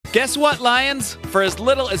Guess what, Lions? For as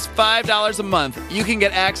little as $5 a month, you can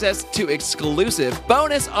get access to exclusive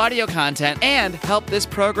bonus audio content and help this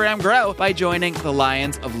program grow by joining the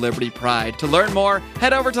Lions of Liberty Pride. To learn more,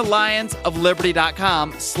 head over to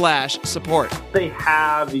lionsofliberty.com/support. They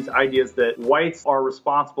have these ideas that whites are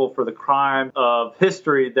responsible for the crime of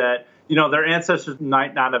history that their ancestors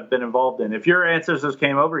might not have been involved in. If your ancestors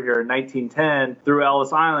came over here in 1910 through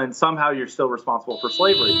Ellis Island, somehow you're still responsible for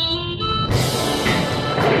slavery.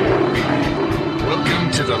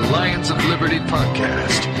 Welcome to the Lions of Liberty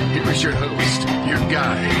podcast. Here is your host, your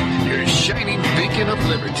guide, your shining beacon of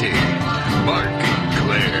liberty, Mark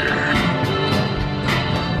Greer.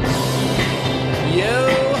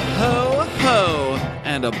 Yo ho ho,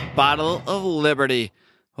 and a bottle of liberty.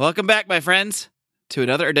 Welcome back, my friends, to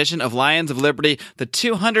another edition of Lions of Liberty, the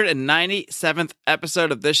 297th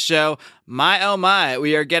episode of this show. My oh my,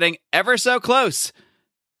 we are getting ever so close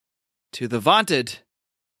to the vaunted,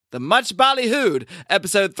 the much ballyhooed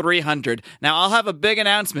episode 300. Now, I'll have a big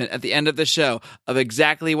announcement at the end of the show of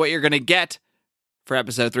exactly what you're going to get for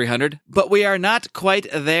episode 300, but we are not quite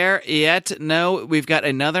there yet. No, we've got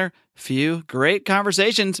another few great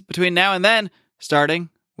conversations between now and then, starting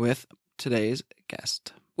with today's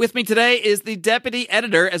guest. With me today is the deputy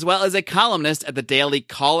editor as well as a columnist at the Daily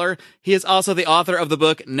Caller. He is also the author of the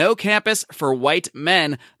book No Campus for White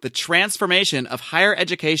Men, The Transformation of Higher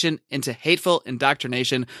Education into Hateful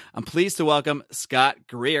Indoctrination. I'm pleased to welcome Scott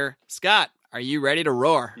Greer. Scott, are you ready to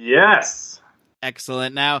roar? Yes.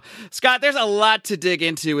 Excellent. Now, Scott, there's a lot to dig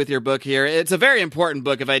into with your book here. It's a very important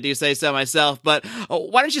book, if I do say so myself, but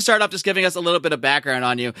why don't you start off just giving us a little bit of background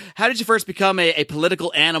on you? How did you first become a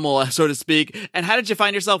political animal, so to speak, and how did you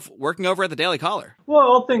find yourself working over at the Daily Caller? Well,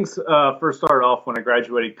 all things first started off when I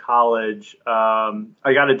graduated college.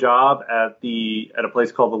 I got a job at a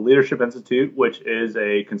place called the Leadership Institute, which is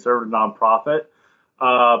a conservative nonprofit,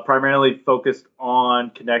 primarily focused on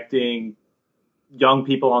connecting young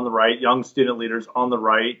people on the right, young student leaders on the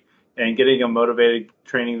right, and getting them motivated,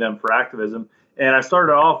 training them for activism. And I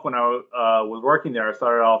started off when I was working there, I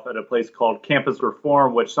started off at a place called Campus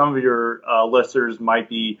Reform, which some of your listeners might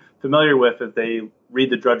be familiar with if they read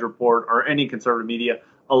the Drudge Report or any conservative media.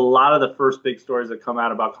 A lot of the first big stories that come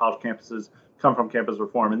out about college campuses come from Campus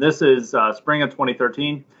Reform. And this is spring of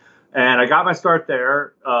 2013. And I got my start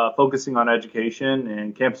there, focusing on education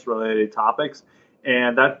and campus-related topics.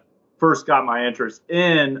 And that first got my interest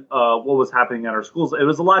in what was happening at our schools. It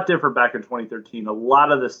was a lot different back in 2013. A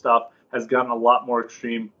lot of this stuff has gotten a lot more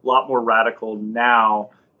extreme, a lot more radical now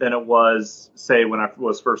than it was, say, when I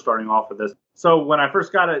was first starting off with this. So when I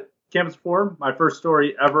first got at Campus Reform, my first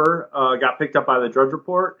story ever got picked up by the Drudge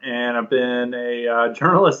Report, and I've been a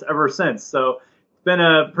journalist ever since. So it's been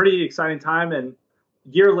a pretty exciting time. And a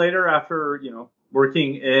year later, after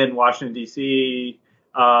working in Washington, D.C.,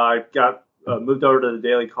 I got moved over to the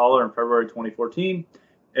Daily Caller in February 2014,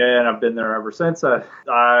 and I've been there ever since.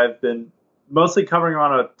 I've been mostly covering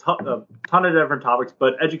on a ton of different topics,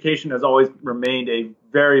 but education has always remained a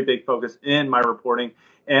very big focus in my reporting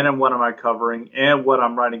and in what I'm covering and what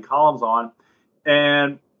I'm writing columns on.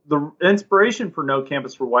 And the inspiration for No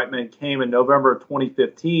Campus for White Men came in November of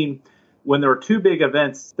 2015 when there were two big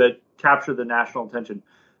events that captured the national attention.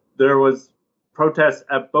 There was protests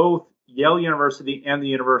at both Yale University and the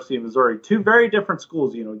University of Missouri, two very different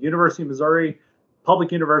schools. University of Missouri,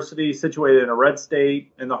 public university situated in a red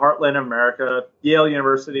state in the heartland of America. Yale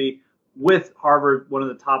University with Harvard, one of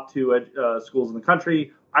the top two schools in the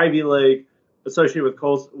country, Ivy League, associated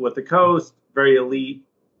with the coast, very elite.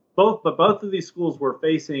 But both of these schools were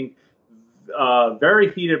facing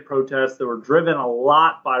very heated protests that were driven a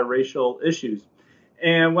lot by racial issues.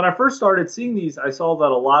 And when I first started seeing these, I saw that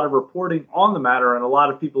a lot of reporting on the matter and a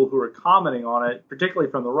lot of people who were commenting on it, particularly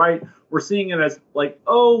from the right, were seeing it as like,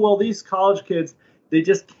 oh, well, these college kids, they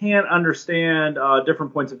just can't understand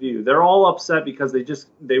different points of view. They're all upset because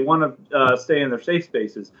they want to stay in their safe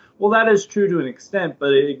spaces. Well, that is true to an extent,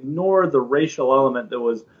 but it ignored the racial element that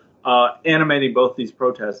was animating both these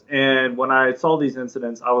protests. And when I saw these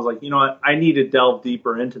incidents, I was like, you know what, I need to delve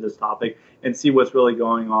deeper into this topic and see what's really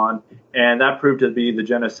going on. And that proved to be the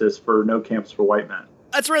genesis for No Campus for White Men.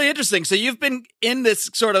 That's really interesting. So you've been in this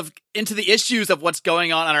sort of into the issues of what's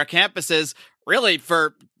going on our campuses really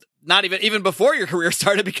for not even before your career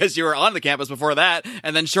started, because you were on the campus before that.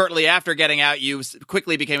 And then shortly after getting out, you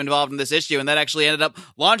quickly became involved in this issue, and that actually ended up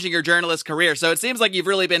launching your journalist career. So it seems like you've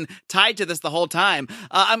really been tied to this the whole time.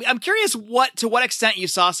 I'm curious to what extent you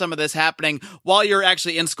saw some of this happening while you were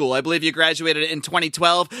actually in school. I believe you graduated in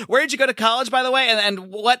 2012. Where did you go to college, by the way?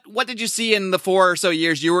 And what did you see in the 4 or so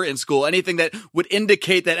years you were in school? Anything that would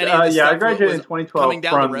indicate that any of this stuff I graduated in 2012 coming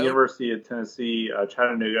down from the the road? University of Tennessee,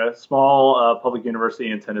 Chattanooga, small public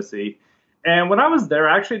university in Tennessee. And when I was there,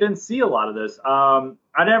 I actually didn't see a lot of this.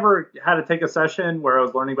 I never had to take a session where I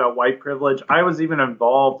was learning about white privilege. I was even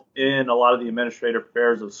involved in a lot of the administrative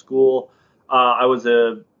affairs of school. I was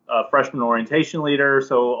a freshman orientation leader.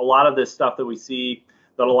 So a lot of this stuff that we see,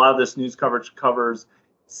 that a lot of this news coverage covers,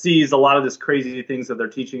 sees a lot of this crazy things that they're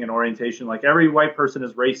teaching in orientation, like every white person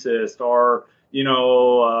is racist, or,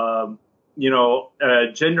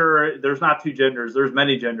 gender, there's not two genders, there's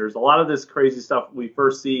many genders. A lot of this crazy stuff we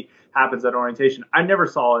first see happens at orientation. I never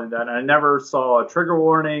saw any of that. I never saw a trigger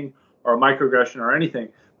warning or a microaggression or anything.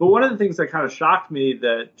 But one of the things that kind of shocked me,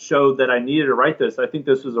 that showed that I needed to write this, I think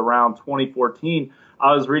this was around 2014.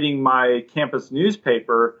 I was reading my campus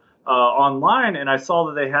newspaper online, and I saw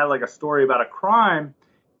that they had like a story about a crime,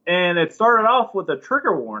 and it started off with a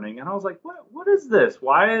trigger warning. And I was like, what is this?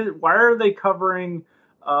 Why are they covering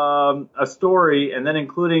a story and then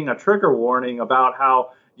including a trigger warning about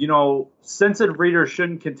how, sensitive readers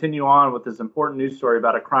shouldn't continue on with this important news story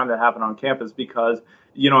about a crime that happened on campus because,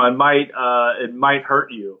 it might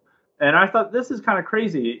hurt you. And I thought, this is kind of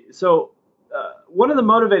crazy. So one of the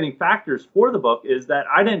motivating factors for the book is that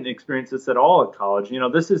I didn't experience this at all at college.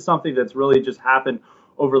 This is something that's really just happened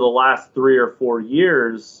over the last 3 or 4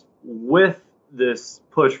 years with this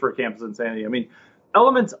push for campus insanity. I mean,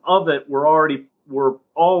 elements of it were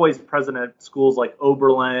always present at schools like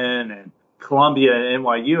Oberlin and Columbia and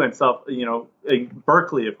NYU and stuff, in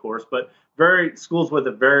Berkeley, of course, but schools with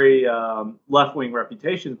a very left-wing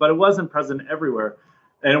reputation, but it wasn't present everywhere.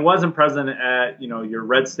 And it wasn't present at, your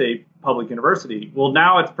red state public university. Well,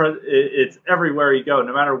 now it's everywhere you go,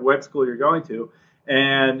 no matter what school you're going to.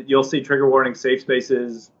 And you'll see trigger warning, safe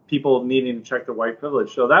spaces, people needing to check their white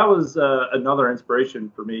privilege. So that was another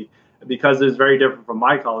inspiration for me, because it's very different from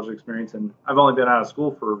my college experience. And I've only been out of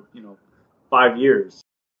school for, 5 years.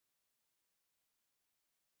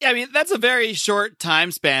 Yeah, I mean, that's a very short time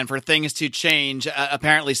span for things to change,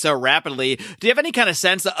 apparently so rapidly. Do you have any kind of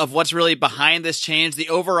sense of what's really behind this change, the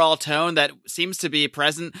overall tone that seems to be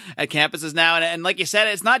present at campuses now? And like you said,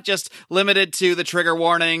 it's not just limited to the trigger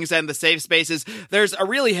warnings and the safe spaces. There's a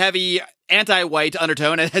really heavy anti-white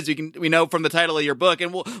undertone, as we know from the title of your book,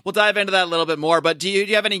 and we'll dive into that a little bit more. But do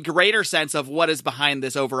you have any greater sense of what is behind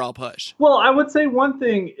this overall push? Well, I would say one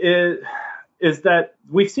thing is that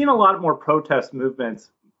we've seen a lot more protest movements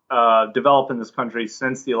develop in this country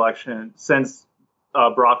since the election, since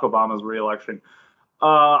Barack Obama's reelection.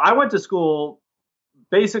 I went to school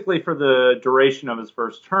basically for the duration of his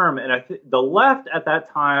first term, and the left at that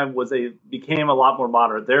time became a lot more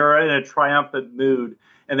moderate. They were in a triumphant mood,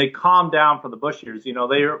 and they calmed down from the Bush years.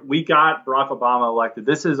 We got Barack Obama elected.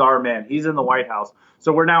 This is our man. He's in the White House,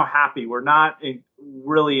 so we're now happy. We're not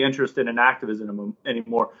really interested in activism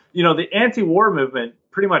anymore. The anti-war movement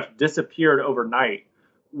pretty much disappeared overnight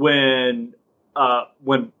when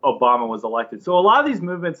Obama was elected. So a lot of these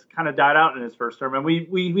movements kind of died out in his first term. And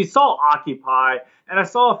we saw Occupy, and I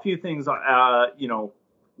saw a few things,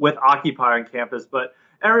 with Occupy on campus, but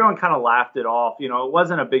everyone kind of laughed it off. It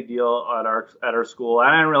wasn't a big deal at our school.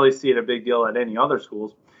 I didn't really see it a big deal at any other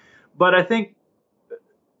schools. But I think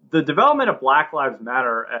the development of Black Lives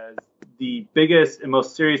Matter as the biggest and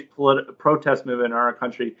most serious protest movement in our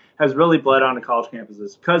country has really bled onto college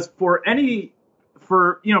campuses. Because for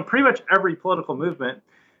pretty much every political movement,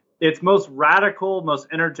 its most radical, most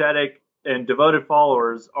energetic, and devoted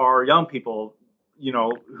followers are young people,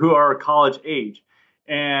 who are college age.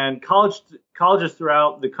 And colleges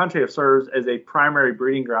throughout the country have served as a primary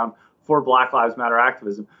breeding ground for Black Lives Matter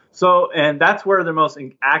activism. So, and that's where they're most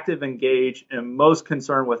active, engaged, and most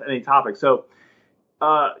concerned with any topic. So,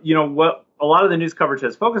 what a lot of the news coverage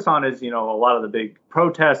has focused on is, a lot of the big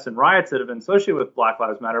protests and riots that have been associated with Black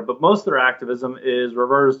Lives Matter, but most of their activism is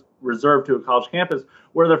reserved to a college campus,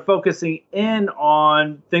 where they're focusing in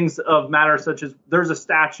on things of matter, such as there's a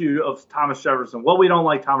statue of Thomas Jefferson. Well, we don't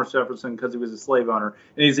like Thomas Jefferson because he was a slave owner,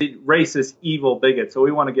 and he's a racist, evil bigot, so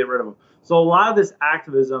we want to get rid of him. So a lot of this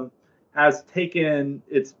activism has taken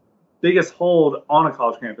its biggest hold on a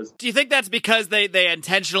college campus. Do you think that's because they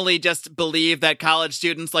intentionally just believe that college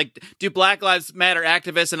students, like, do Black Lives Matter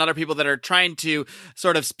activists and other people that are trying to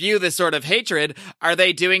sort of spew this sort of hatred, are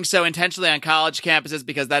they doing so intentionally on college campuses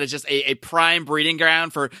because that is just a prime breeding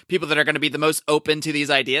ground for people that are going to be the most open to these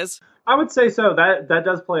ideas? I would say so. That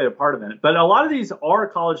does play a part of it. But a lot of these are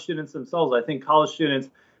college students themselves. I think college students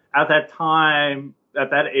at that time, at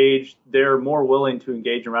that age, they're more willing to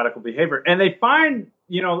engage in radical behavior. And they find,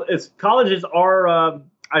 as colleges are,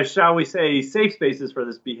 shall we say, safe spaces for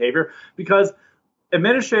this behavior, because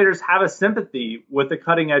administrators have a sympathy with the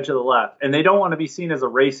cutting edge of the left, and they don't want to be seen as a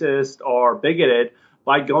racist or bigoted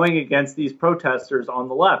by going against these protesters on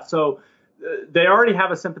the left. So they already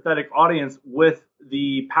have a sympathetic audience with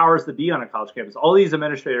the powers that be on a college campus. All these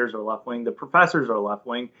administrators are left wing, the professors are left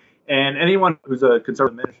wing, and anyone who's a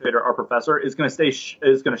conservative administrator or professor is going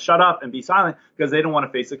to shut up and be silent because they don't want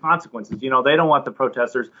to face the consequences. They don't want the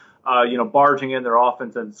protesters, barging in their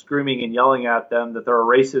office and screaming and yelling at them that they're a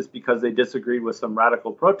racist because they disagreed with some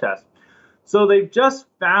radical protest. So they've just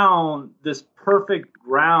found this perfect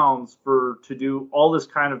grounds to do all this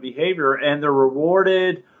kind of behavior, and they're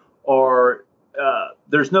rewarded, or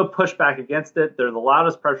there's no pushback against it. They're the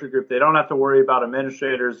loudest pressure group. They don't have to worry about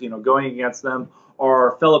administrators, going against them,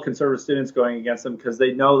 or fellow conservative students going against them, because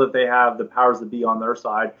they know that they have the powers that be on their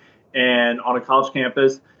side. And on a college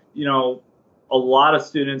campus, a lot of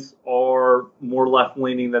students are more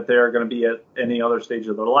left-leaning than they are going to be at any other stage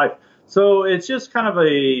of their life. So it's just kind of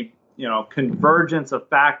a convergence of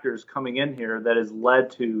factors coming in here that has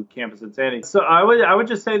led to campus insanity. So I would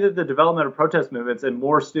just say that the development of protest movements and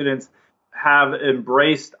more students have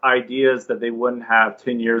embraced ideas that they wouldn't have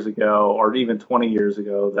 10 years ago or even 20 years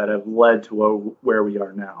ago that have led to where we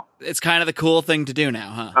are now. It's kind of the cool thing to do now,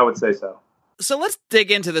 huh? I would say so. So let's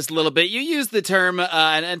dig into this a little bit. You use the term,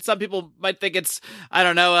 and some people might think it's,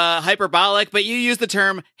 hyperbolic, but you use the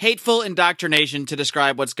term hateful indoctrination to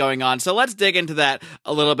describe what's going on. So let's dig into that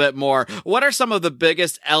a little bit more. What are some of the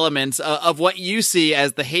biggest elements of what you see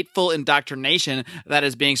as the hateful indoctrination that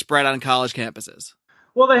is being spread on college campuses?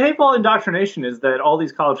 Well, the hateful indoctrination is that all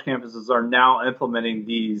these college campuses are now implementing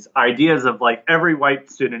these ideas of like every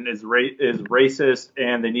white student is racist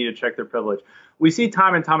and they need to check their privilege. We see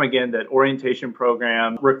time and time again that orientation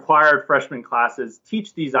program, required freshman classes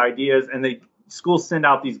teach these ideas, and schools send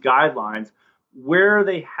out these guidelines where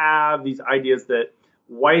they have these ideas that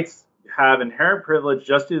whites have inherent privilege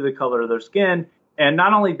just due to the color of their skin. And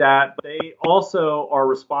not only that, but they also are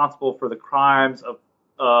responsible for the crimes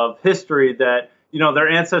of history that their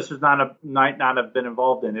ancestors might not have been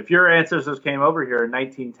involved in. If your ancestors came over here in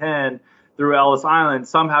 1910 through Ellis Island,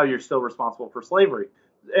 somehow you're still responsible for slavery.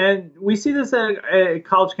 And we see this at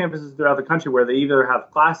college campuses throughout the country where they either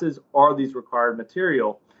have classes or these required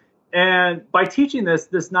material. And by teaching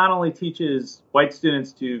this not only teaches white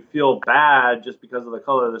students to feel bad just because of the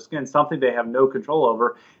color of their skin, something they have no control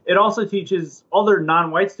over, it also teaches other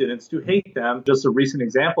non-white students to hate them. Just a recent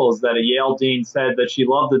example is that a Yale dean said that she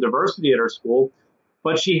loved the diversity at her school,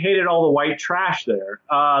 but she hated all the white trash there.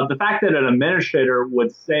 The fact that an administrator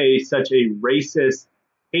would say such a racist,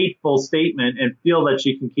 hateful statement and feel that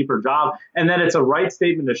she can keep her job, and that it's a right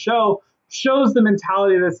statement to shows the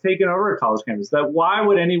mentality that's taken over a college campus. That why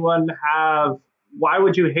would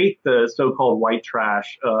you hate the so-called white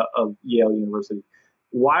trash of Yale University?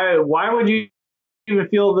 Why would you even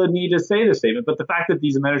feel the need to say this statement? But the fact that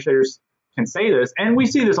these administrators can say this, and we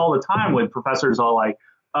see this all the time when professors are like,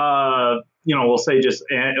 we'll say just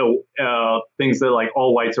things that like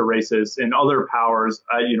all whites are racist, and other powers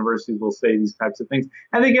at universities will say these types of things,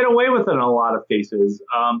 and they get away with it in a lot of cases.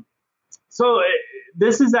 So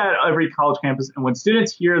this is at every college campus, and when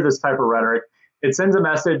students hear this type of rhetoric, it sends a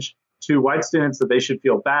message to white students that they should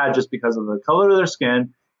feel bad just because of the color of their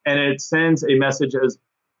skin, and it sends a message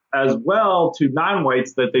as well to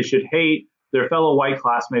non-whites that they should hate their fellow white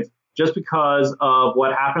classmates just because of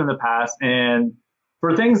what happened in the past, and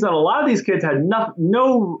for things that a lot of these kids had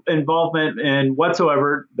no involvement in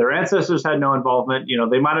whatsoever. Their ancestors had no involvement.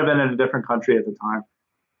 They might have been in a different country at the time,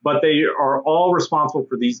 but they are all responsible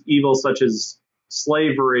for these evils such as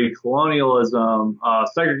slavery, colonialism,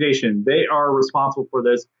 segregation. They are responsible for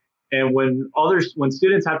this. And when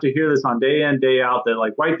students have to hear this on day in, day out, that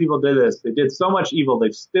like white people did this, they did so much evil,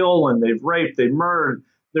 they've stolen, they've raped, they've murdered,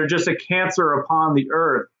 they're just a cancer upon the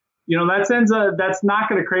earth. That's not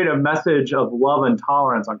going to create a message of love and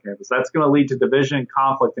tolerance on campus. That's going to lead to division,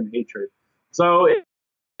 conflict, and hatred. So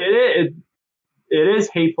it is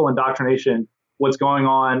hateful indoctrination what's going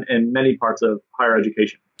on in many parts of higher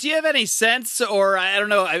education. Do you have any sense, or I don't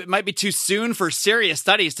know, it might be too soon for serious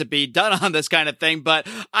studies to be done on this kind of thing, but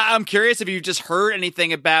I'm curious if you've just heard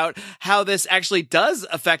anything about how this actually does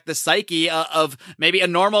affect the psyche of maybe a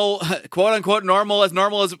normal, quote unquote, normal as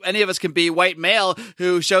any of us can be, white male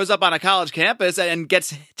who shows up on a college campus and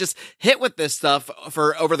gets just hit with this stuff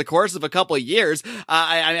for over the course of a couple of years.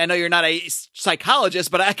 I know you're not a psychologist,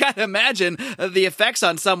 but I gotta imagine the effects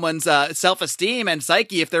on someone's self-esteem and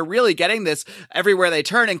psyche if they're really getting this everywhere they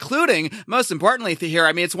turn, including, most importantly here,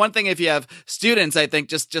 I mean, it's one thing if you have students, I think,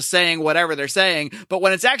 just saying whatever they're saying, but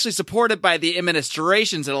when it's actually supported by the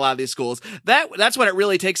administrations in a lot of these schools, that's when it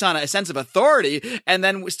really takes on a sense of authority, and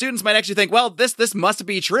then students might actually think, well, this must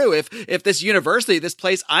be true. If this university, this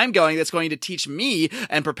place I'm going, that's going to teach me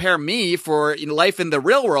and prepare me for life in the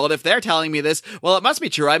real world, if they're telling me this, well, it must be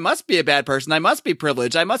true. I must be a bad person. I must be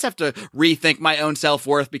privileged. I must have to rethink my own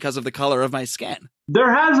self-worth because of the color of my skin.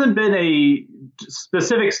 There hasn't been a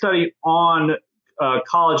specific study on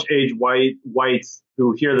college-age whites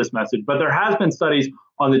who hear this message, but there has been studies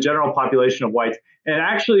on the general population of whites. And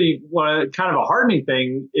actually, kind of a heartening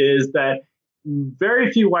thing is that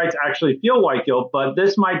very few whites actually feel white guilt, but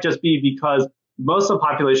this might just be because most of the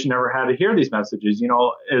population never had to hear these messages.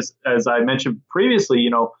 As I mentioned previously,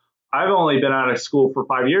 I've only been out of school for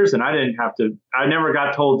 5 years, and I never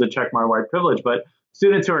got told to check my white privilege. But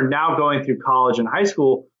students who are now going through college and high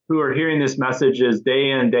school who are hearing this messages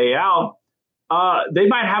day in, day out, they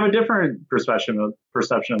might have a different perception of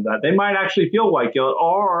that. They might actually feel white guilt,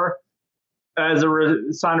 or as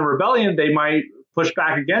a sign of rebellion, they might push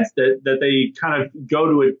back against it, that they kind of go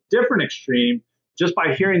to a different extreme just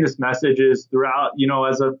by hearing this messages throughout.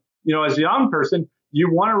 As a young person, you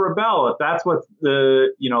want to rebel. If that's what the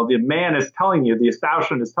man is telling you, the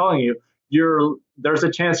establishment is telling you, there's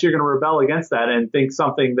a chance you're going to rebel against that and think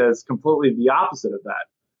something that's completely the opposite of that.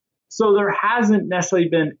 So there hasn't necessarily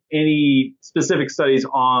been any specific studies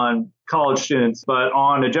on college students, but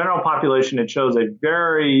on a general population, it shows a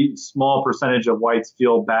very small percentage of whites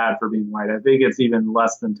feel bad for being white. I think it's even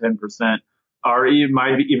less than 10%, or it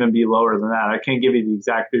might even be lower than that. I can't give you the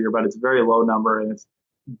exact figure, but it's a very low number, and it's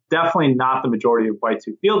definitely not the majority of whites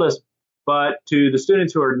who feel this. But to the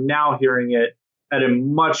students who are now hearing it at a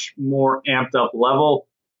much more amped up level,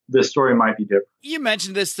 this story might be different. You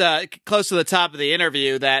mentioned this close to the top of the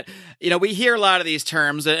interview that, we hear a lot of these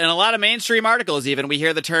terms and a lot of mainstream articles even. We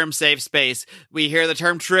hear the term safe space. We hear the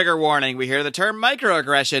term trigger warning. We hear the term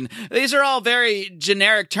microaggression. These are all very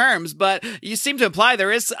generic terms, but you seem to imply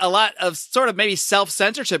there is a lot of sort of maybe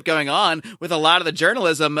self-censorship going on with a lot of the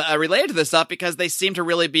journalism related to this stuff, because they seem to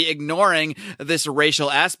really be ignoring this racial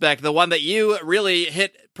aspect, the one that you really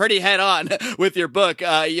hit pretty head on with your book.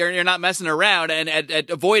 You're not messing around and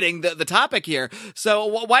avoiding the topic here. So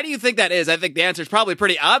why do you think that is? I think the answer is probably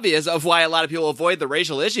pretty obvious of why a lot of people avoid the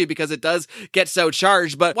racial issue, because it does get so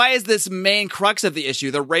charged. But why is this main crux of the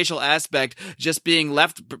issue, the racial aspect, just being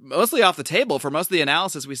left mostly off the table for most of the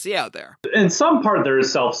analysis we see out there? In some part, there is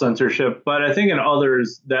self-censorship, but I think in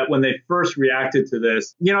others that when they first reacted to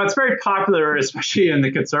this, it's very popular, especially in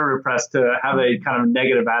the conservative press, to have a kind of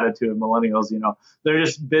negative attitude of millennials. They're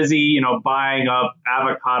just busy, buying up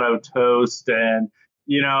avocado toast and,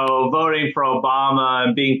 voting for Obama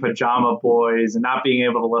and being pajama boys and not being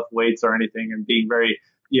able to lift weights or anything and being very,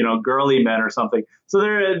 girly men or something. So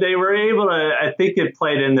they were able to, I think it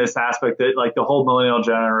played in this aspect that like the whole millennial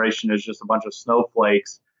generation is just a bunch of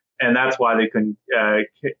snowflakes. And that's why they couldn't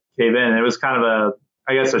cave in. It was kind of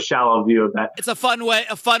a shallow view of that. It's a fun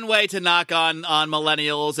way to knock on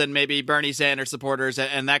millennials and maybe Bernie Sanders supporters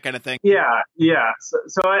and that kind of thing. Yeah.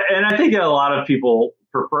 So and I think a lot of people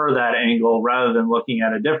prefer that angle rather than looking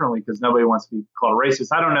at it differently, because nobody wants to be called racist.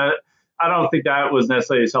 I don't know. I don't think that was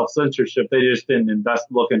necessarily self-censorship. They just didn't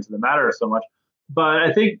look into the matter so much. But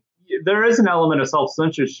I think there is an element of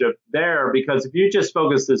self-censorship there, because if you just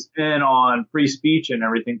focus this in on free speech and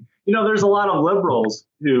everything, there's a lot of liberals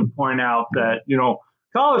who point out that,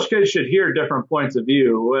 college kids should hear different points of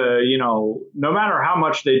view, no matter how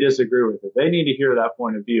much they disagree with it. They need to hear that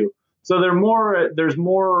point of view. So there's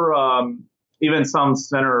more, even some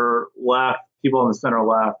center left, people on the center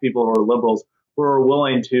left, people who are liberals, who are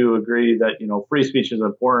willing to agree that, free speech is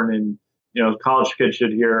important and, college kids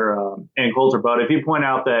should hear Ann Coulter. But if you point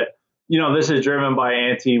out that, this is driven by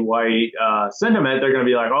anti-white sentiment, they're going to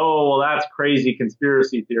be like, oh, well, that's crazy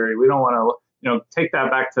conspiracy theory. We don't want to, take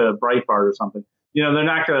that back to Breitbart or something. They're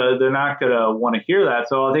not gonna want to hear that.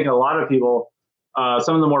 So I think a lot of people,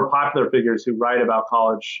 some of the more popular figures who write about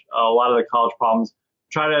college, a lot of the college problems,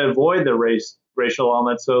 try to avoid the racial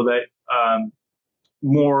element, so that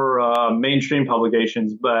more mainstream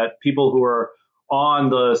publications, but people who are on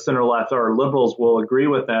the center left or liberals will agree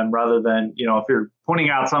with them rather than, if you're pointing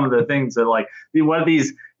out some of the things that like what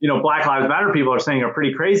these, Black Lives Matter people are saying are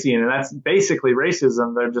pretty crazy. And that's basically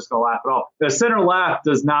racism. They're just going to laugh it off. The center left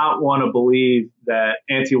does not want to believe that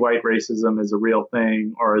anti-white racism is a real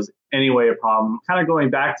thing or is any way a problem. Kind of going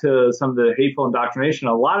back to some of the hateful indoctrination,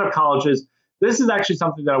 a lot of colleges, this is actually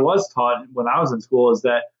something that I was taught when I was in school, is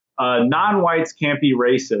that non-whites can't be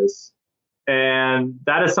racist. And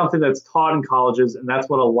that is something that's taught in colleges, and that's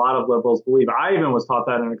what a lot of liberals believe. I even was taught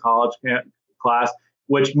that in a college class,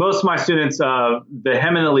 which most of my students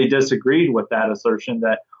vehemently disagreed with that assertion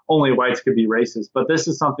that only whites could be racist. But this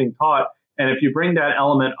is something taught. And if you bring that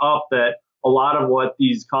element up, that a lot of what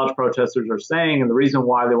these college protesters are saying and the reason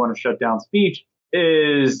why they want to shut down speech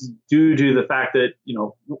is due to the fact that,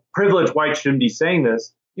 privileged whites shouldn't be saying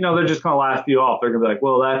this. They're just going to laugh you off. They're going to be like,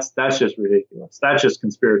 well, that's just ridiculous. That's just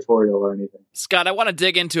conspiratorial or anything. Scott, I want to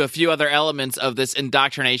dig into a few other elements of this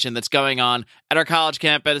indoctrination that's going on at our college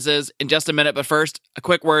campuses in just a minute. But first, a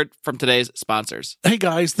quick word from today's sponsors. Hey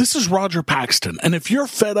guys, this is Roger Paxton. And if you're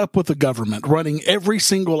fed up with the government running every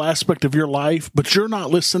single aspect of your life, but you're not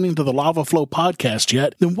listening to the Lava Flow podcast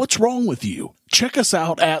yet, then what's wrong with you? Check us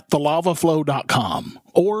out at thelavaflow.com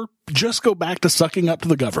or just go back to sucking up to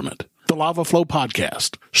the government. The Lava Flow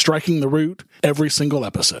podcast, striking the root every single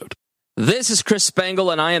episode. This is Chris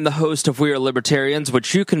Spangle, and I am the host of We Are Libertarians,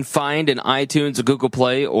 which you can find in iTunes, Google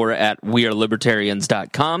Play, or at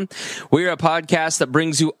wearelibertarians.com. We are a podcast that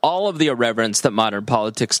brings you all of the irreverence that modern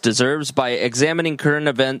politics deserves by examining current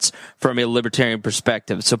events from a libertarian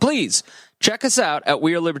perspective. So please, check us out at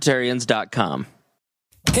wearelibertarians.com.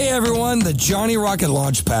 Hey everyone, the Johnny Rocket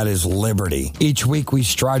Launchpad is Liberty. Each week we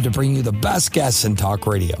strive to bring you the best guests in talk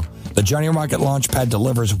radio. The Johnny Rocket Launchpad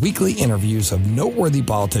delivers weekly interviews of noteworthy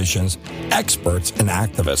politicians, experts, and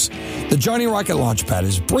activists. The Johnny Rocket Launchpad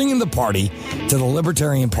is bringing the party to the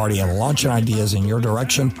Libertarian Party and launching ideas in your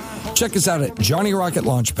direction. Check us out at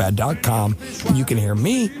johnnyrocketlaunchpad.com, and you can hear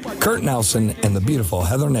me, Kurt Nelson, and the beautiful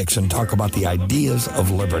Heather Nixon talk about the ideas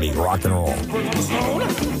of liberty, rock and roll.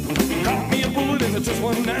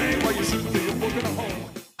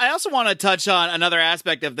 I also want to touch on another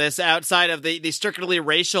aspect of this outside of the strictly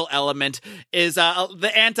racial element is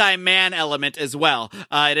the anti-man element as well.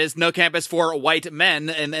 It is No Campus for White Men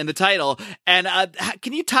in the title. And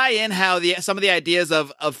can you tie in how some of the ideas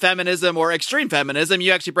of feminism or extreme feminism,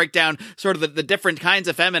 you actually break down sort of the different kinds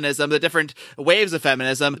of feminism, the different waves of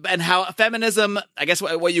feminism, and how feminism, I guess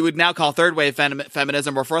what you would now call third wave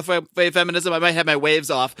feminism or fourth wave feminism, I might have my waves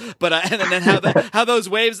off, but and then how those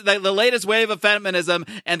waves, the latest wave of feminism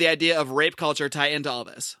and the idea of rape culture tie into all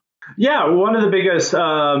this? Yeah, one of the biggest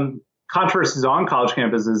controversies on college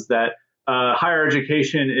campuses is that higher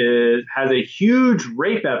education has a huge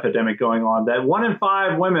rape epidemic going on, that 1 in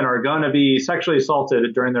 5 women are going to be sexually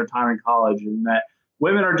assaulted during their time in college, and that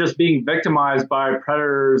women are just being victimized by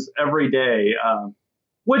predators every day,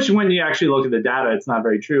 which when you actually look at the data, it's not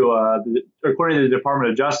very true. According to the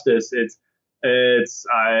Department of Justice, it's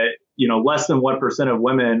less than 1% of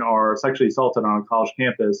women are sexually assaulted on a college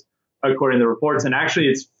campus, according to the reports. And actually,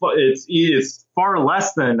 it's far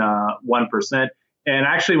less than 1%. And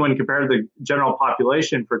actually, when compared to the general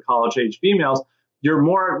population for college-age females, you're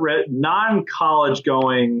more non-college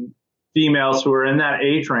going females who are in that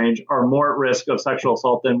age range are more at risk of sexual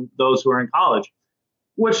assault than those who are in college,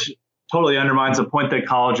 which totally undermines the point that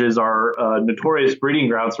colleges are notorious breeding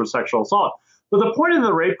grounds for sexual assault. But the point of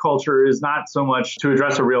the rape culture is not so much to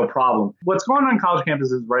address a real problem. What's going on college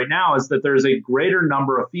campuses right now is that there's a greater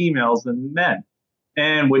number of females than men.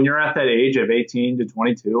 And when you're at that age of 18 to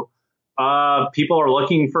 22, people are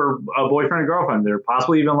looking for a boyfriend and girlfriend. They're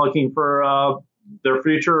possibly even looking for their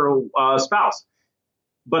future spouse.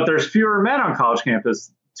 But there's fewer men on college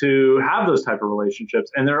campus to have those type of relationships.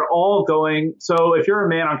 And they're all going. So if you're a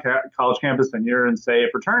man on college campus and you're in, say, a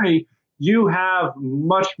fraternity, you have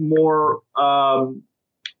much more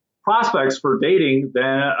prospects for dating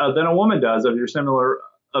than a woman does of your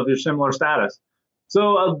similar status.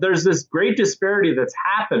 So there's this great disparity that's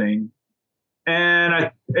happening,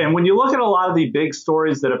 and when you look at a lot of the big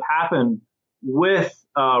stories that have happened with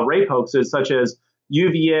rape hoaxes, such as the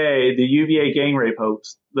UVA gang rape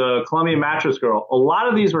hoax, the Columbia mattress girl, a lot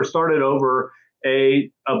of these were started over a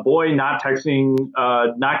boy not texting,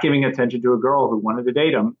 not giving attention to a girl who wanted to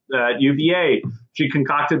date him. At UVA, she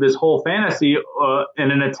concocted this whole fantasy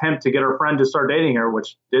in an attempt to get her friend to start dating her,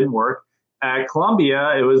 which didn't work. At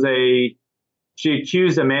Columbia, she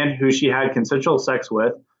accused a man who she had consensual sex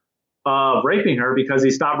with of raping her because he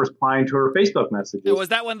stopped replying to her Facebook messages. Was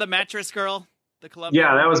that one the mattress girl? The Columbia.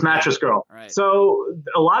 Yeah, that was Mattress Girl. Right. So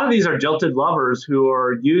a lot of these are jilted lovers who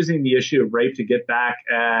are using the issue of rape to get back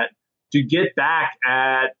at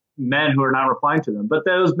men who are not replying to them. But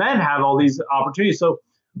those men have all these opportunities. So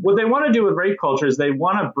what they want to do with rape culture is they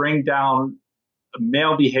want to bring down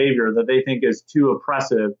male behavior that they think is too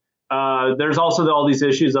oppressive. There's also all these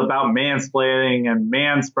issues about mansplaining and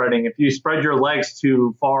manspreading. If you spread your legs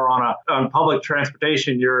too far on public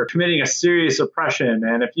transportation, you're committing a serious oppression.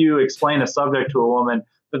 And if you explain a subject to a woman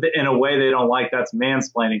in a way they don't like, that's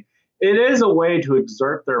mansplaining. It is a way to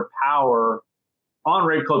exert their power on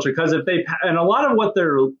rape culture, because and a lot of what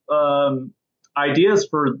their ideas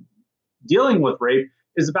for dealing with rape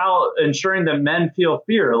is about ensuring that men feel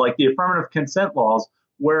fear, like the affirmative consent laws,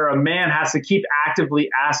 where a man has to keep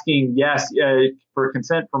actively asking for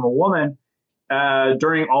consent from a woman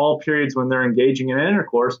during all periods when they're engaging in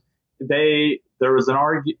intercourse. There was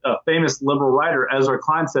a famous liberal writer, Ezra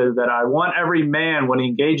Klein, said that I want every man, when he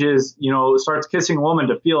engages, starts kissing a woman,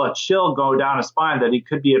 to feel a chill go down his spine that he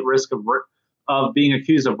could be at risk of being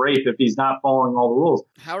accused of rape if he's not following all the rules.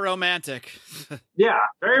 How romantic. Yeah,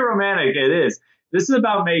 very romantic it is. This is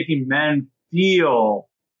about making men feel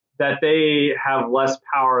that they have less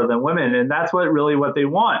power than women. And that's what they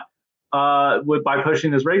want by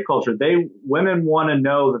pushing this rape culture. Women want to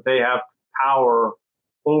know that they have power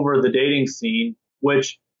over the dating scene,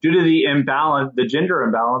 which, due to the gender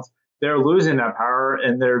imbalance, they're losing that power,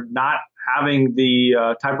 and they're not having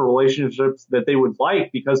the type of relationships that they would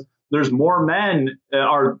like, because there's there's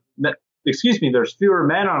fewer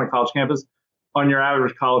men on a college campus, on your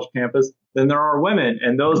average college campus, than there are women.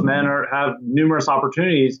 And those men have numerous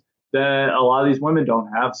opportunities that a lot of these women don't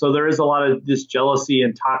have. So there is a lot of this jealousy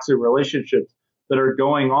and toxic relationships that are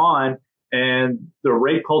going on. And the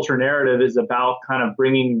rape culture narrative is about kind of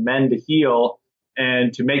bringing men to heel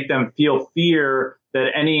and to make them feel fear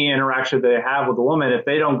that any interaction they have with a woman, if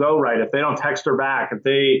they don't go right, if they don't text her back, if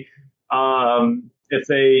they are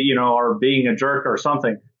being a jerk or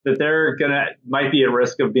something, that they're might be at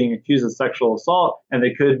risk of being accused of sexual assault, and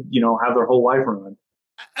they could, have their whole life ruined.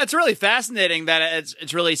 It's really fascinating that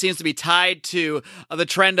it really seems to be tied to the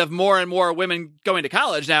trend of more and more women going to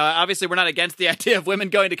college. Now, obviously, we're not against the idea of women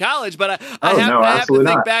going to college, but I have to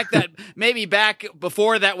think back that maybe back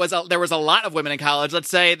before that there was a lot of women in college. Let's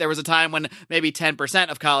say there was a time when maybe 10%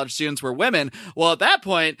 of college students were women. Well, at that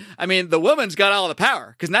point, I mean, the woman's got all the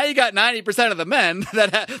power, because now you got 90% of the men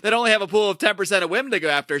that only have a pool of 10% of women to go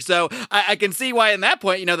after. So I can see why, in that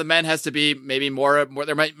point, the men has to be maybe more.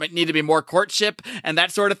 There might need to be more courtship and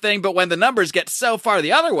that sort of thing. But when the numbers get so far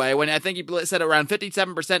the other way, when I think you said around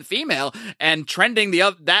 57% female and trending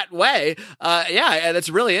that way, that's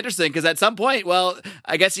really interesting, because at some point, well,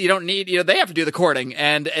 I guess you don't need, they have to do the courting.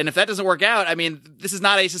 And if that doesn't work out, I mean, this is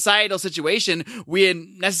not a societal situation we had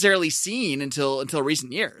necessarily seen until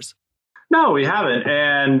recent years. No, we haven't.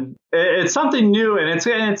 And it's something new. And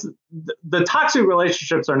it's the toxic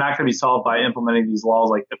relationships are not going to be solved by implementing these laws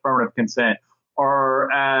like affirmative consent, or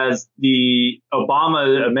as the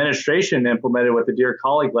Obama administration implemented with the Dear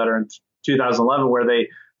Colleague letter in 2011, where they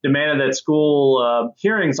demanded that school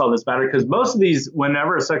hearings on this matter, because most of these,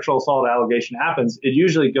 whenever a sexual assault allegation happens, it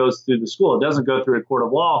usually goes through the school. It doesn't go through a court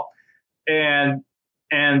of law. And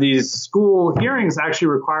these school hearings actually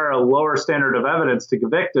require a lower standard of evidence to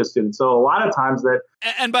convict a student. So a lot of times that...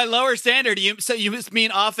 And by lower standard, you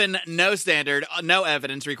mean often no standard, no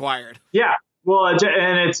evidence required. Yeah. Well, and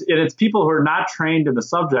it's people who are not trained in the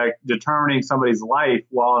subject determining somebody's life,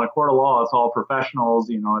 while in a court of law, it's all professionals.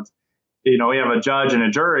 We have a judge and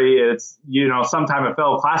a jury. It's, sometimes a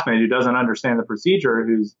fellow classmate who doesn't understand the procedure,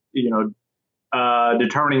 who's,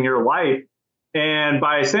 determining your life. And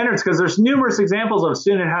by standards, because there's numerous examples of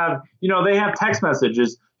students they have text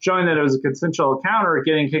messages showing that it was a consensual encounter,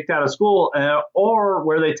 getting kicked out of school, or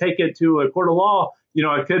where they take it to a court of law.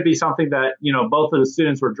 It could be something that, both of the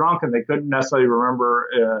students were drunk and they couldn't necessarily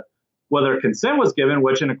remember whether consent was given,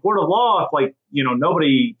 which in a court of law, if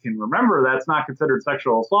nobody can remember, that's not considered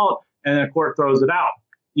sexual assault, and then the court throws it out.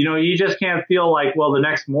 You just can't feel like, well, the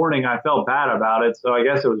next morning I felt bad about it, so I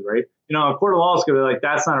guess it was rape. A court of law is going to be like,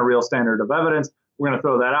 that's not a real standard of evidence. We're going to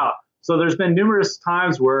throw that out. So there's been numerous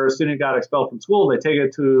times where a student got expelled from school. They take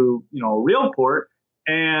it to, a real court,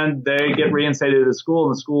 and they get reinstated to school,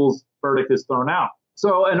 and the school's verdict is thrown out.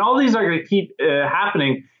 So, and all these are going to keep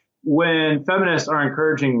happening when feminists are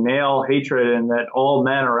encouraging male hatred, and that all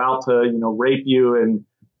men are out to, rape you and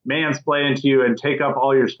mansplain to you and take up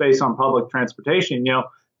all your space on public transportation.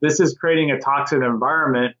 This is creating a toxic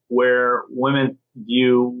environment where women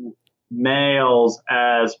view males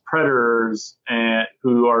as predators and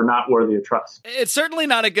who are not worthy of trust. It's certainly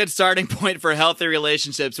not a good starting point for healthy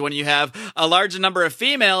relationships when you have a large number of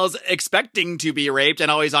females expecting to be raped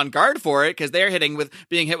and always on guard for it because they're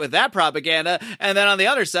being hit with that propaganda. And then on the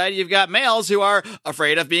other side, you've got males who are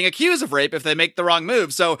afraid of being accused of rape if they make the wrong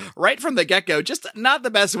move. So right from the get-go, just not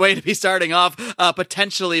the best way to be starting off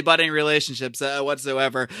potentially budding relationships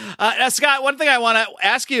whatsoever. Now, Scott, one thing I want to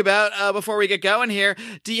ask you about before we get going here,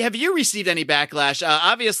 have you received any backlash?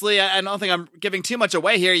 Obviously, I don't think I'm giving too much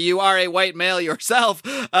away here. You are a white male yourself.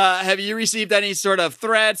 Have you received any sort of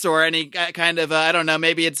threats or any kind of, I don't know,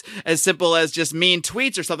 maybe it's as simple as just mean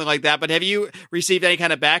tweets or something like that, but have you received any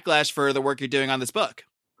kind of backlash for the work you're doing on this book?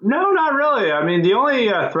 No, not really. I mean, the only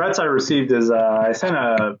threats I received is I sent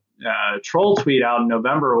a troll tweet out in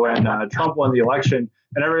November when Trump won the election,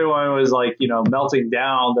 and everyone was like, melting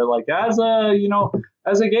down. They're like, as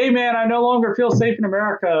a gay man, I no longer feel safe in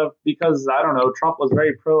America because, I don't know, Trump was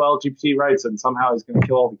very pro-LGBT rights and somehow he's going to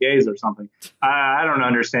kill all the gays or something. I don't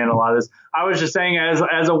understand a lot of this. I was just saying,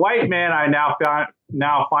 as a white man, I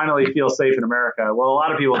now finally feel safe in America. Well, a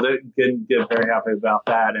lot of people didn't get very happy about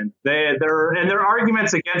that. And their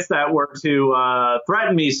arguments against that were to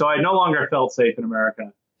threaten me, so I no longer felt safe in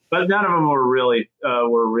America. But none of them were really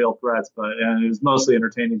were real threats, and it was mostly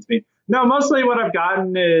entertaining to me. No, mostly what I've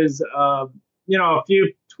gotten is a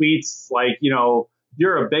few tweets like,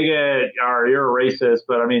 you're a bigot or you're a racist,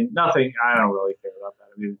 but I mean, nothing, I don't really care about that.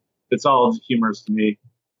 I mean, it's all humorous to me.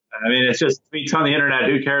 I mean, it's just tweets on the internet.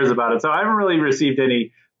 Who cares about it? So I haven't really received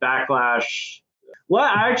any backlash. Well,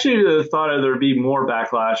 I actually thought there'd be more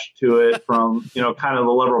backlash to it from, kind of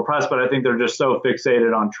the liberal press, but I think they're just so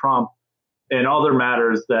fixated on Trump and other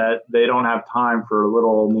matters that they don't have time for little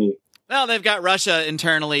old me. Well, they've got Russia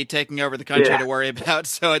internally taking over the country to worry about,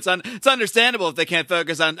 so it's understandable if they can't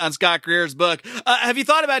focus on Scott Greer's book. Have you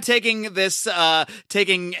thought about taking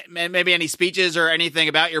maybe any speeches or anything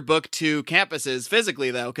about your book to campuses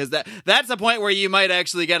physically, though? Because that's a point where you might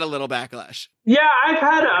actually get a little backlash. Yeah, I've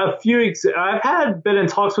had been in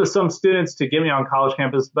talks with some students to get me on college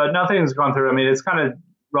campus, but nothing's gone through. I mean, it's kind of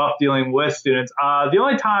rough dealing with students.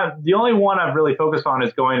 The only one I've really focused on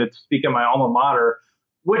is going to speak at my alma mater,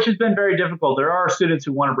 which has been very difficult. There are students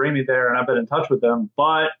who want to bring me there, and I've been in touch with them.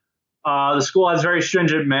 But the school has very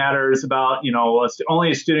stringent matters about,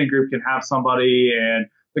 only a student group can have somebody, and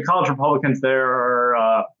the college Republicans there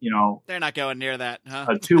are, they're not going near that,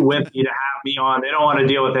 huh? Too wimpy to have me on. They don't want to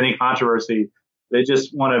deal with any controversy. They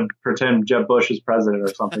just want to pretend Jeb Bush is president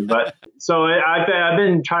or something. But so I've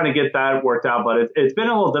been trying to get that worked out, but it's been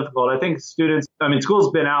a little difficult. I think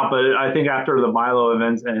school's been out, but I think after the Milo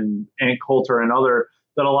events and Coulter and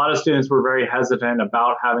that a lot of students were very hesitant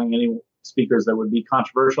about having any speakers that would be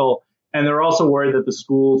controversial. And they're also worried that the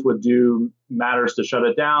schools would do matters to shut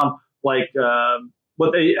it down. Like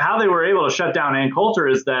how they were able to shut down Ann Coulter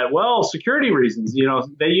is that, security reasons,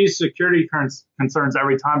 they use security concerns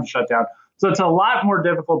every time to shut down. So it's a lot more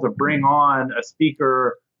difficult to bring on a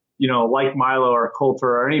speaker, like Milo or Coulter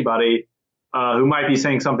or anybody who might be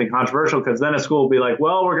saying something controversial, because then a school will be like,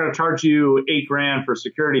 well, we're going to charge you $8,000 for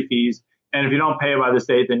security fees. And if you don't pay it by this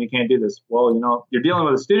date, then you can't do this. Well, you're dealing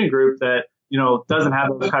with a student group that, doesn't have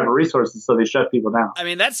those type of resources, so they shut people down. I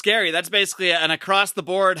mean, that's scary. That's basically an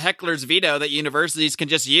across-the-board heckler's veto that universities can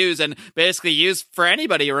just use and basically use for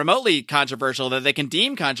anybody remotely controversial that they can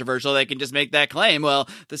deem controversial. They can just make that claim. Well,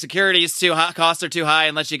 the security is too high, costs are too high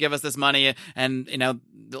unless you give us this money. And,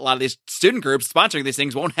 a lot of these student groups sponsoring these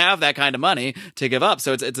things won't have that kind of money to give up.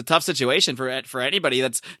 So it's a tough situation for anybody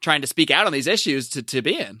that's trying to speak out on these issues to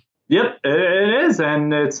be in. Yep, it is,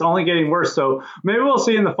 and it's only getting worse. So maybe we'll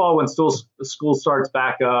see in the fall when school starts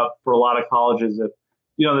back up for a lot of colleges if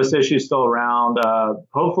this issue is still around.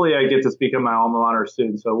 Hopefully, I get to speak at my alma mater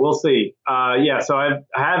soon. So we'll see. So I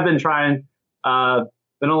have been trying.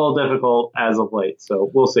 Been a little difficult as of late, so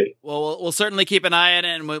we'll see. Well, we'll certainly keep an eye on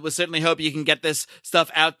it, and we'll certainly hope you can get this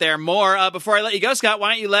stuff out there more. Before I let you go, Scott,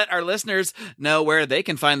 why don't you let our listeners know where they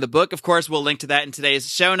can find the book? Of course, we'll link to that in today's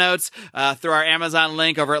show notes through our Amazon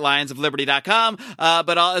link over at lionsofliberty.com,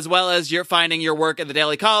 as well as you're finding your work at the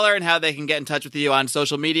Daily Caller and how they can get in touch with you on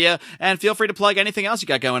social media. And feel free to plug anything else you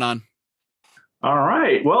got going on. All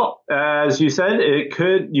right. Well, as you said,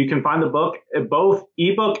 you can find the book, both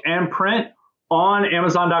ebook and print, on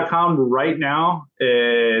Amazon.com right now.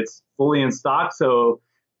 It's fully in stock, so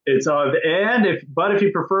it's if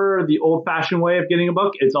you prefer the old-fashioned way of getting a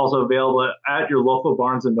book, it's also available at your local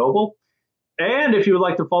Barnes & Noble. And if you would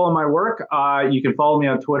like to follow my work, you can follow me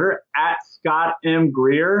on Twitter at Scott M.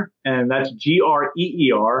 Greer, and that's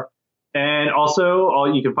Greer. And also,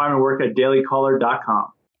 you can find my work at dailycaller.com.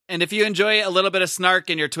 And if you enjoy a little bit of snark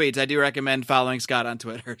in your tweets, I do recommend following Scott on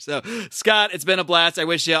Twitter. So, Scott, it's been a blast. I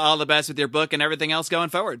wish you all the best with your book and everything else going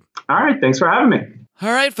forward. All right. Thanks for having me.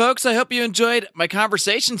 All right, folks, I hope you enjoyed my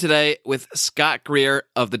conversation today with Scott Greer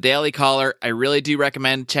of The Daily Caller. I really do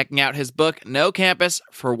recommend checking out his book, No Campus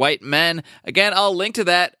for White Men. Again, I'll link to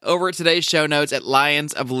that over at today's show notes at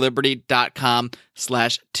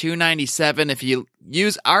lionsofliberty.com/297. If you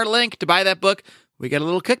use our link to buy that book, we get a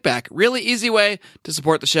little kickback. Really easy way to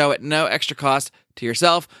support the show at no extra cost to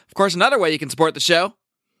yourself. Of course, another way you can support the show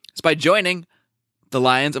is by joining the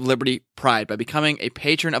Lions of Liberty Pride, by becoming a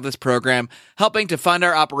patron of this program, helping to fund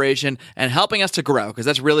our operation and helping us to grow, because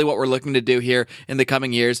that's really what we're looking to do here in the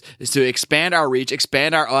coming years, is to expand our reach,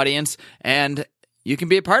 expand our audience, and you can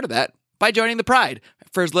be a part of that by joining the Pride.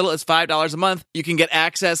 For as little as $5 a month, you can get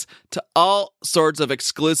access to all sorts of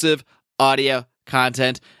exclusive audio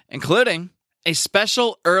content, including a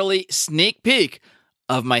special early sneak peek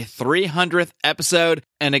of my 300th episode.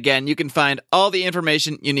 And again, you can find all the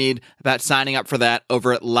information you need about signing up for that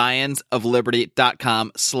over at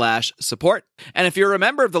lionsofliberty.com/support. And if you're a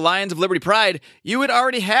member of the Lions of Liberty Pride, you would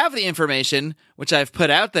already have the information, which I've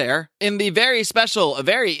put out there, in the very special,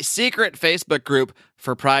 very secret Facebook group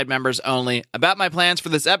for Pride members only about my plans for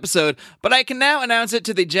this episode. But I can now announce it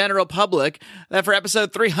to the general public that for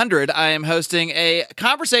episode 300, I am hosting a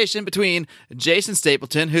conversation between Jason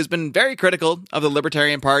Stapleton, who's been very critical of the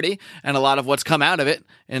Libertarian Party and a lot of what's come out of it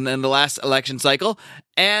in the last election cycle,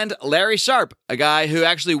 and Larry Sharp, a guy who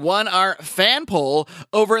actually won our fan poll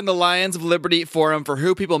over in the Lions of Liberty forum for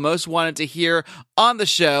who people most wanted to hear on the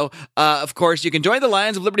show. Of course, you can join the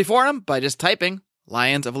Lions of Liberty forum by just typing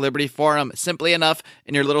Lions of Liberty Forum. Simply enough,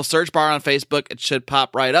 in your little search bar on Facebook, it should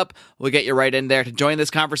pop right up. We'll get you right in there to join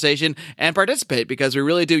this conversation and participate, because we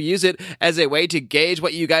really do use it as a way to gauge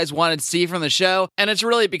what you guys wanted to see from the show. And it's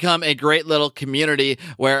really become a great little community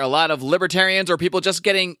where a lot of libertarians or people just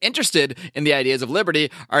getting interested in the ideas of liberty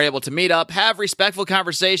are able to meet up, have respectful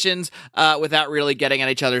conversations without really getting at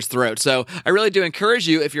each other's throats. So I really do encourage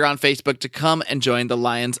you, if you're on Facebook, to come and join the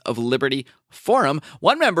Lions of Liberty Forum.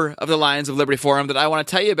 One member of the Lions of Liberty Forum that I want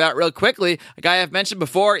to tell you about real quickly, a guy I've mentioned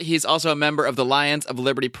before, he's also a member of the Lions of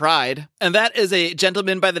Liberty Pride, and that is a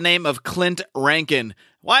gentleman by the name of Clint Rankin.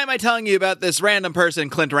 Why am I telling you about this random person,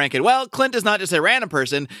 Clint Rankin? Well, Clint is not just a random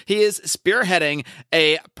person. He is spearheading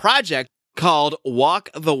a project called Walk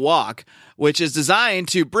the Walk, which is designed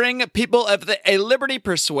to bring people of a liberty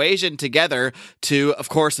persuasion together to, of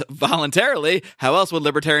course, voluntarily, how else would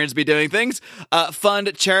libertarians be doing things,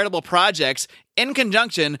 fund charitable projects in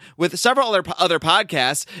conjunction with several other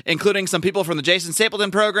podcasts, including some people from the Jason Stapleton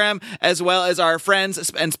program, as well as our friends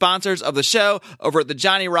and sponsors of the show over at the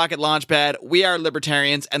Johnny Rocket Launchpad, We Are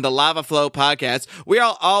Libertarians, and the Lava Flow podcast. We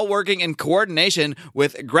are all working in coordination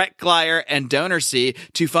with Greer and DonorC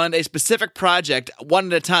to fund a specific project one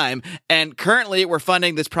at a time. And currently, we're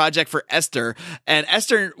funding this project for Esther. And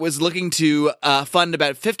Esther was looking to fund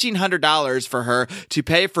about $1,500 for her to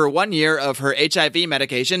pay for 1 year of her HIV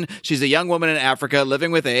medication. She's a young woman in Africa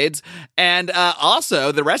living with AIDS. And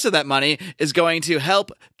also, the rest of that money is going to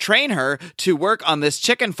help train her to work on this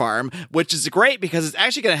chicken farm, which is great because it's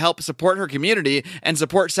actually going to help support her community and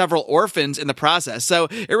support several orphans in the process. So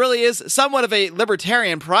it really is somewhat of a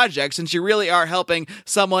libertarian project, since you really are helping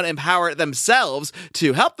someone empower themselves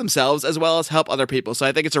to help themselves as well as help other people. So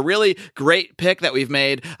I think it's a really great pick that we've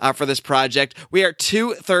made for this project. We are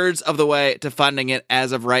 2/3 of the way to funding it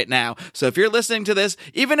as of right now. So if you're listening to this,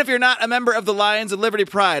 even if you're not a member of the Lions of Liberty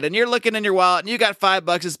Pride and you're looking in your wallet and you got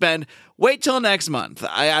 $5 to spend, wait till next month.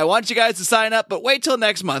 I want you guys to sign up, but wait till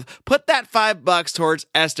next month. Put that $5 towards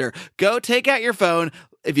Esther. Go take out your phone.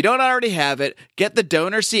 If you don't already have it, get the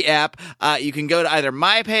DonorC app. You can go to either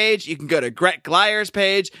my page, you can go to Greer's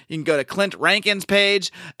page, you can go to Clint Rankin's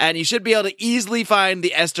page, and you should be able to easily find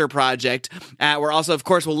the Esther Project. We're also, of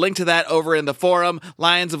course, we'll link to that over in the forum,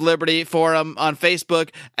 Lions of Liberty forum on Facebook,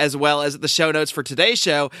 as well as the show notes for today's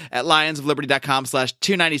show at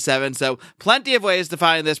lionsofliberty.com/297. So plenty of ways to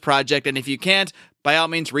find this project, and if you can't, by all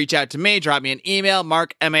means, reach out to me. Drop me an email,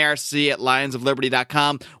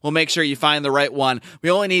 mark@lionsofliberty.com. We'll make sure you find the right one.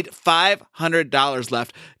 We only need $500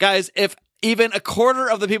 left. Guys, if even a quarter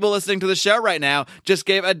of the people listening to the show right now just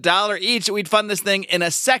gave $1 each, we'd fund this thing in a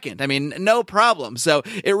second. I mean, no problem. So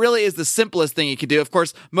it really is the simplest thing you can do. Of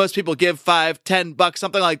course, most people give $5, $10,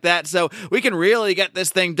 something like that. So we can really get this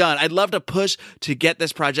thing done. I'd love to push to get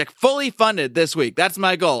this project fully funded this week. That's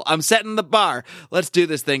my goal. I'm setting the bar. Let's do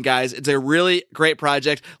this thing, guys. It's a really great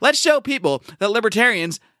project. Let's show people that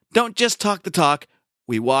libertarians don't just talk the talk,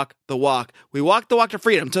 we walk the walk. We walk the walk to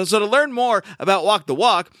freedom. So to learn more about Walk the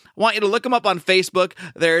Walk, I want you to look them up on Facebook.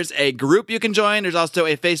 There's a group you can join. There's also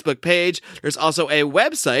a Facebook page. There's also a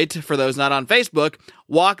website for those not on Facebook,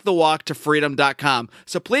 walkthewalktofreedom.com.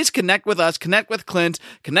 So please connect with us, connect with Clint,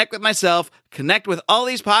 connect with myself, connect with all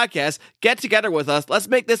these podcasts, get together with us. Let's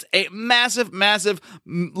make this a massive, massive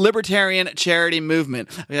libertarian charity movement.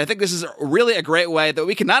 I think this is really a great way that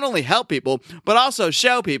we can not only help people, but also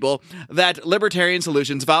show people that libertarian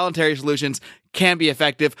solutions, voluntary solutions, can be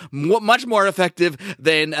effective, much more effective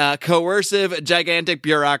than coercive, gigantic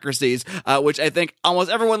bureaucracies, which I think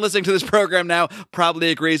almost everyone listening to this program now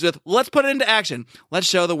probably agrees with. Let's put it into action. Let's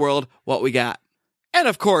show the world what we got. And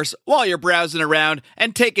of course, while you're browsing around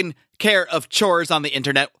and taking care of chores on the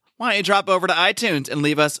internet, why don't you drop over to iTunes and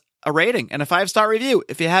leave us a rating and a 5-star review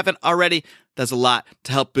if you haven't already. Does a lot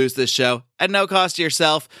to help boost this show at no cost to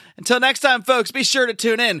yourself. Until next time, folks, be sure to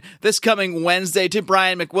tune in this coming Wednesday to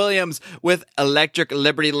Brian McWilliams with Electric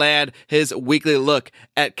Liberty Land, his weekly look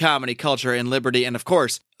at comedy, culture, and liberty. And of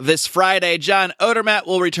course, this Friday, John Odermatt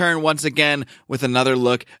will return once again with another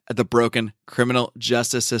look at the broken criminal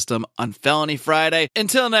justice system on Felony Friday.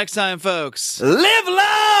 Until next time, folks, live long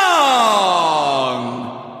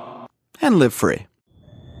and live free.